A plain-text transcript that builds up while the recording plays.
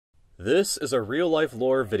This is a real-life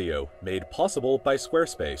lore video made possible by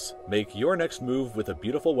Squarespace. Make your next move with a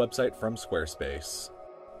beautiful website from Squarespace.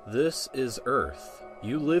 This is Earth.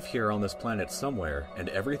 You live here on this planet somewhere, and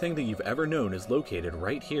everything that you've ever known is located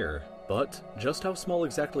right here. But just how small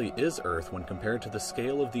exactly is Earth when compared to the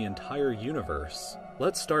scale of the entire universe?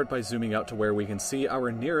 Let's start by zooming out to where we can see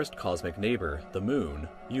our nearest cosmic neighbor, the Moon.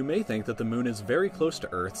 You may think that the Moon is very close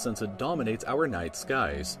to Earth since it dominates our night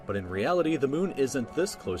skies, but in reality the Moon isn't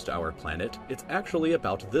this close to our planet, it's actually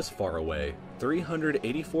about this far away.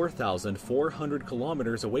 384,400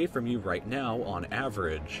 kilometers away from you right now on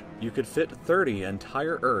average. You could fit 30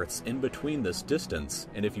 entire Earths in between this distance,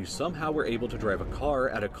 and if you somehow were able to drive a car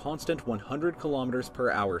at a constant 100 kilometers per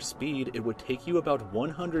hour speed, it would take you about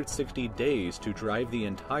 160 days to drive the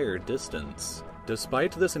entire distance.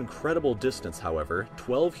 Despite this incredible distance, however,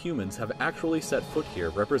 12 humans have actually set foot here,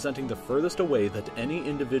 representing the furthest away that any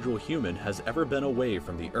individual human has ever been away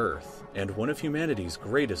from the Earth, and one of humanity's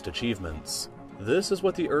greatest achievements. This is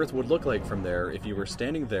what the Earth would look like from there if you were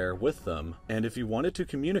standing there with them, and if you wanted to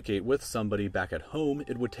communicate with somebody back at home,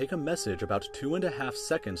 it would take a message about 2.5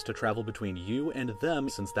 seconds to travel between you and them,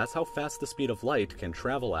 since that's how fast the speed of light can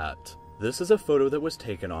travel at. This is a photo that was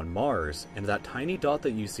taken on Mars, and that tiny dot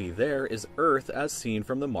that you see there is Earth as seen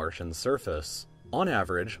from the Martian surface. On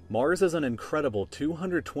average, Mars is an incredible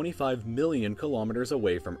 225 million kilometers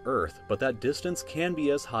away from Earth, but that distance can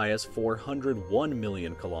be as high as 401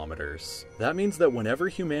 million kilometers. That means that whenever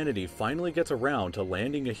humanity finally gets around to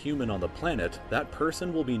landing a human on the planet, that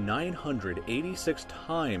person will be 986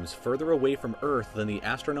 times further away from Earth than the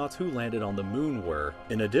astronauts who landed on the Moon were.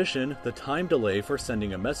 In addition, the time delay for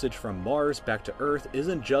sending a message from Mars back to Earth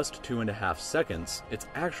isn't just 2.5 seconds, it's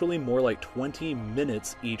actually more like 20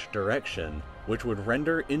 minutes each direction, which would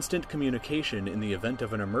render instant communication in the event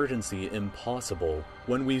of an emergency impossible.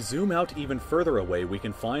 When we zoom out even further away, we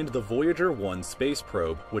can find the Voyager 1 space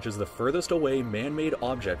probe, which is the furthest away man-made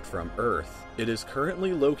object from Earth. It is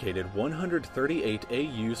currently located 138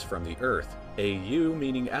 AUs from the Earth, AU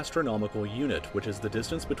meaning astronomical unit, which is the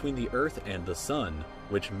distance between the Earth and the Sun,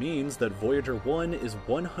 which means that Voyager 1 is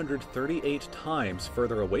 138 times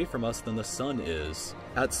further away from us than the Sun is.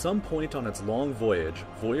 At some point on its long voyage,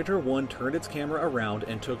 Voyager 1 turned its camera around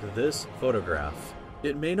and took this photograph.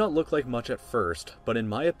 It may not look like much at first, but in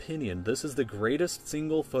my opinion, this is the greatest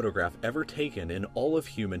single photograph ever taken in all of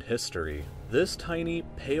human history. This tiny,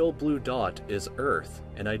 pale blue dot is Earth,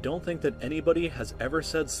 and I don't think that anybody has ever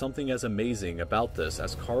said something as amazing about this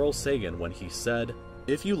as Carl Sagan when he said,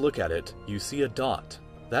 "If you look at it, you see a dot.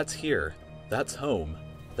 That's here. That's home.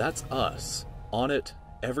 That's us. On it,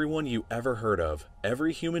 everyone you ever heard of,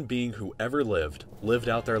 every human being who ever lived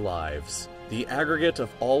out their lives. The aggregate of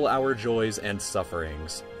all our joys and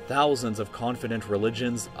sufferings. Thousands of confident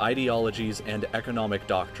religions, ideologies, and economic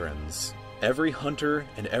doctrines. Every hunter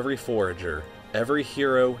and every forager. Every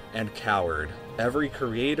hero and coward. Every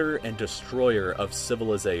creator and destroyer of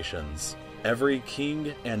civilizations. Every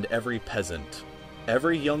king and every peasant.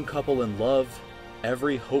 Every young couple in love.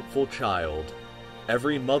 Every hopeful child.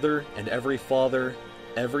 Every mother and every father.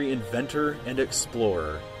 Every inventor and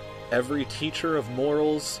explorer. Every teacher of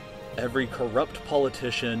morals. Every corrupt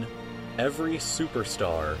politician, every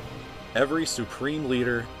superstar, every supreme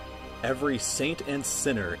leader, every saint and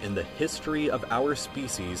sinner in the history of our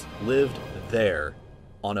species lived there,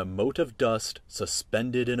 on a mote of dust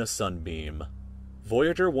suspended in a sunbeam.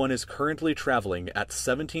 Voyager 1 is currently traveling at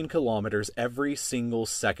 17 kilometers every single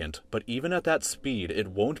second, but even at that speed, it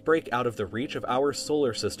won't break out of the reach of our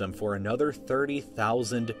solar system for another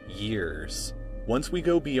 30,000 years. Once we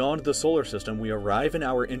go beyond the solar system, we arrive in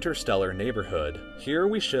our interstellar neighborhood. Here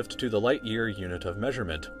we shift to the light year unit of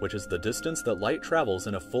measurement, which is the distance that light travels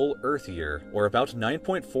in a full Earth year, or about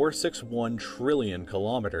 9.461 trillion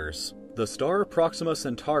kilometers. The star Proxima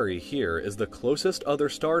Centauri here is the closest other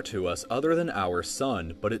star to us other than our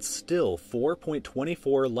Sun, but it's still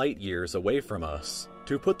 4.24 light years away from us.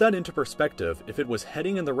 To put that into perspective, if it was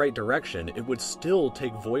heading in the right direction, it would still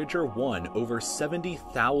take Voyager 1 over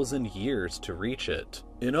 70,000 years to reach it.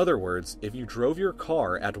 In other words, if you drove your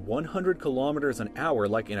car at 100 kilometers an hour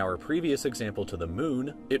like in our previous example to the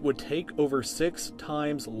Moon, it would take over 6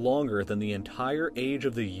 times longer than the entire age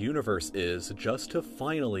of the universe is just to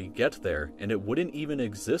finally get there, and it wouldn't even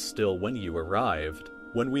exist still when you arrived.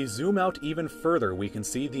 When we zoom out even further, we can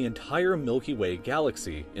see the entire Milky Way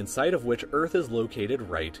galaxy, inside of which Earth is located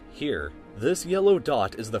right here. This yellow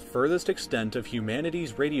dot is the furthest extent of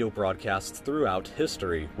humanity's radio broadcasts throughout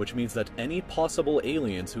history, which means that any possible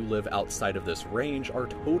aliens who live outside of this range are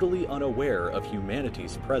totally unaware of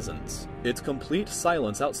humanity's presence. It's complete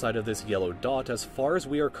silence outside of this yellow dot as far as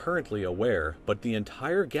we are currently aware, but the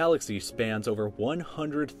entire galaxy spans over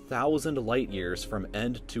 100,000 light years from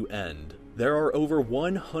end to end. There are over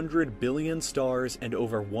 100 billion stars and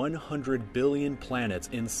over 100 billion planets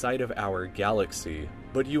inside of our galaxy.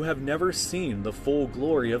 But you have never seen the full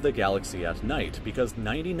glory of the galaxy at night, because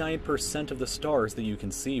 99% of the stars that you can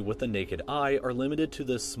see with the naked eye are limited to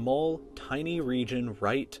this small, tiny region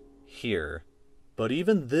right here. But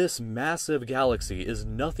even this massive galaxy is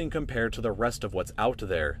nothing compared to the rest of what's out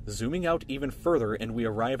there. Zooming out even further and we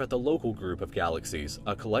arrive at the local group of galaxies,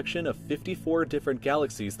 a collection of 54 different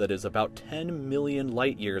galaxies that is about 10 million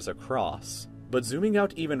light years across. But zooming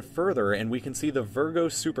out even further and we can see the Virgo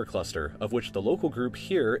supercluster, of which the local group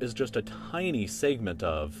here is just a tiny segment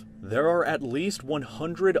of. There are at least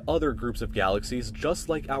 100 other groups of galaxies just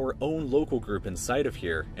like our own local group inside of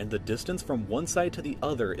here, and the distance from one side to the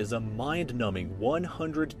other is a mind-numbing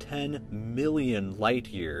 110 million light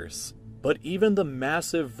years. But even the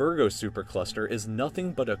massive Virgo supercluster is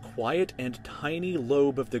nothing but a quiet and tiny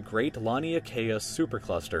lobe of the Great Laniakea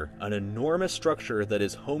supercluster, an enormous structure that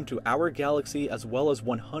is home to our galaxy as well as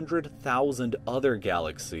 100,000 other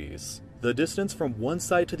galaxies. The distance from one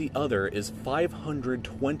side to the other is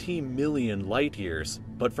 520 million light years,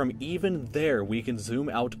 but from even there we can zoom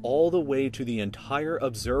out all the way to the entire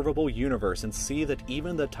observable universe and see that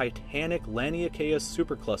even the titanic Laniakea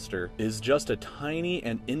supercluster is just a tiny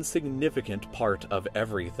and insignificant part of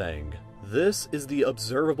everything. This is the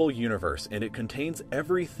observable universe, and it contains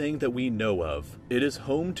everything that we know of. It is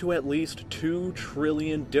home to at least 2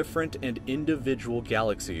 trillion different and individual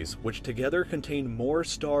galaxies, which together contain more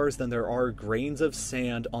stars than there are grains of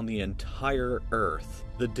sand on the entire Earth.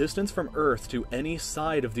 The distance from Earth to any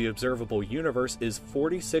side of the observable universe is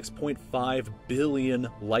 46.5 billion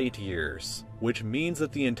light years, which means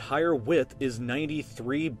that the entire width is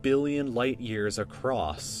 93 billion light years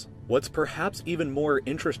across. What's perhaps even more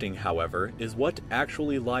interesting, however, is what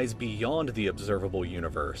actually lies beyond the observable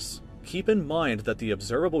universe. Keep in mind that the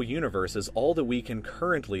observable universe is all that we can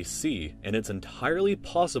currently see, and it's entirely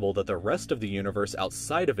possible that the rest of the universe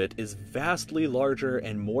outside of it is vastly larger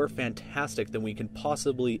and more fantastic than we can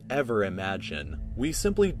possibly ever imagine. We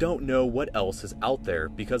simply don't know what else is out there,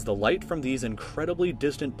 because the light from these incredibly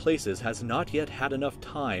distant places has not yet had enough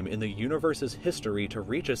time in the universe's history to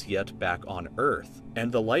reach us yet back on Earth.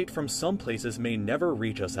 And the light from some places may never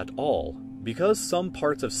reach us at all. Because some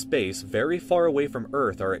parts of space very far away from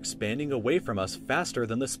Earth are expanding away from us faster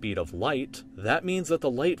than the speed of light, that means that the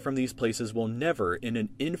light from these places will never, in an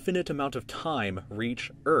infinite amount of time, reach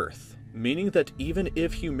Earth. Meaning that even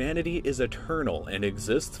if humanity is eternal and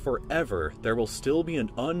exists forever, there will still be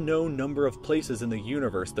an unknown number of places in the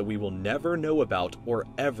universe that we will never know about or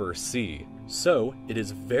ever see. So, it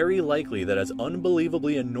is very likely that as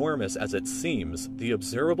unbelievably enormous as it seems, the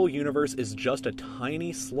observable universe is just a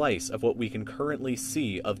tiny slice of what we can currently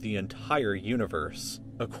see of the entire universe.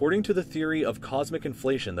 According to the theory of cosmic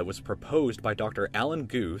inflation that was proposed by Dr. Alan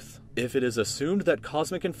Guth, if it is assumed that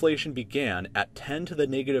cosmic inflation began at 10 to the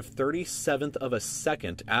negative 37th of a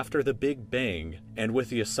second after the Big Bang, and with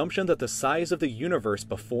the assumption that the size of the universe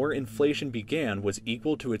before inflation began was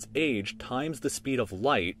equal to its age times the speed of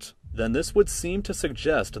light, then this would seem to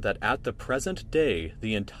suggest that at the present day,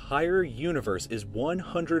 the entire universe is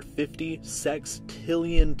 150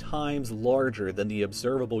 sextillion times larger than the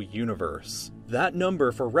observable universe. That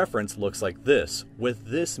number for reference looks like this, with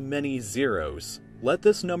this many zeros. Let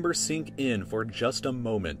this number sink in for just a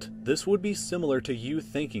moment. This would be similar to you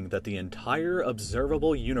thinking that the entire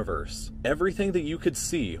observable universe, everything that you could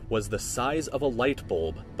see, was the size of a light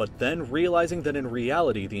bulb, but then realizing that in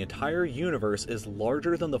reality the entire universe is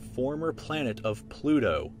larger than the former planet of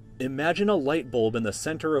Pluto. Imagine a light bulb in the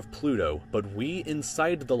center of Pluto, but we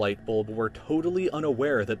inside the light bulb were totally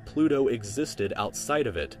unaware that Pluto existed outside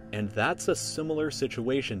of it, and that's a similar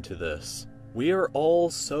situation to this. We are all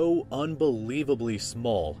so unbelievably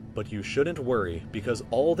small, but you shouldn't worry, because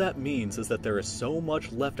all that means is that there is so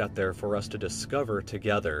much left out there for us to discover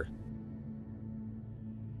together.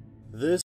 This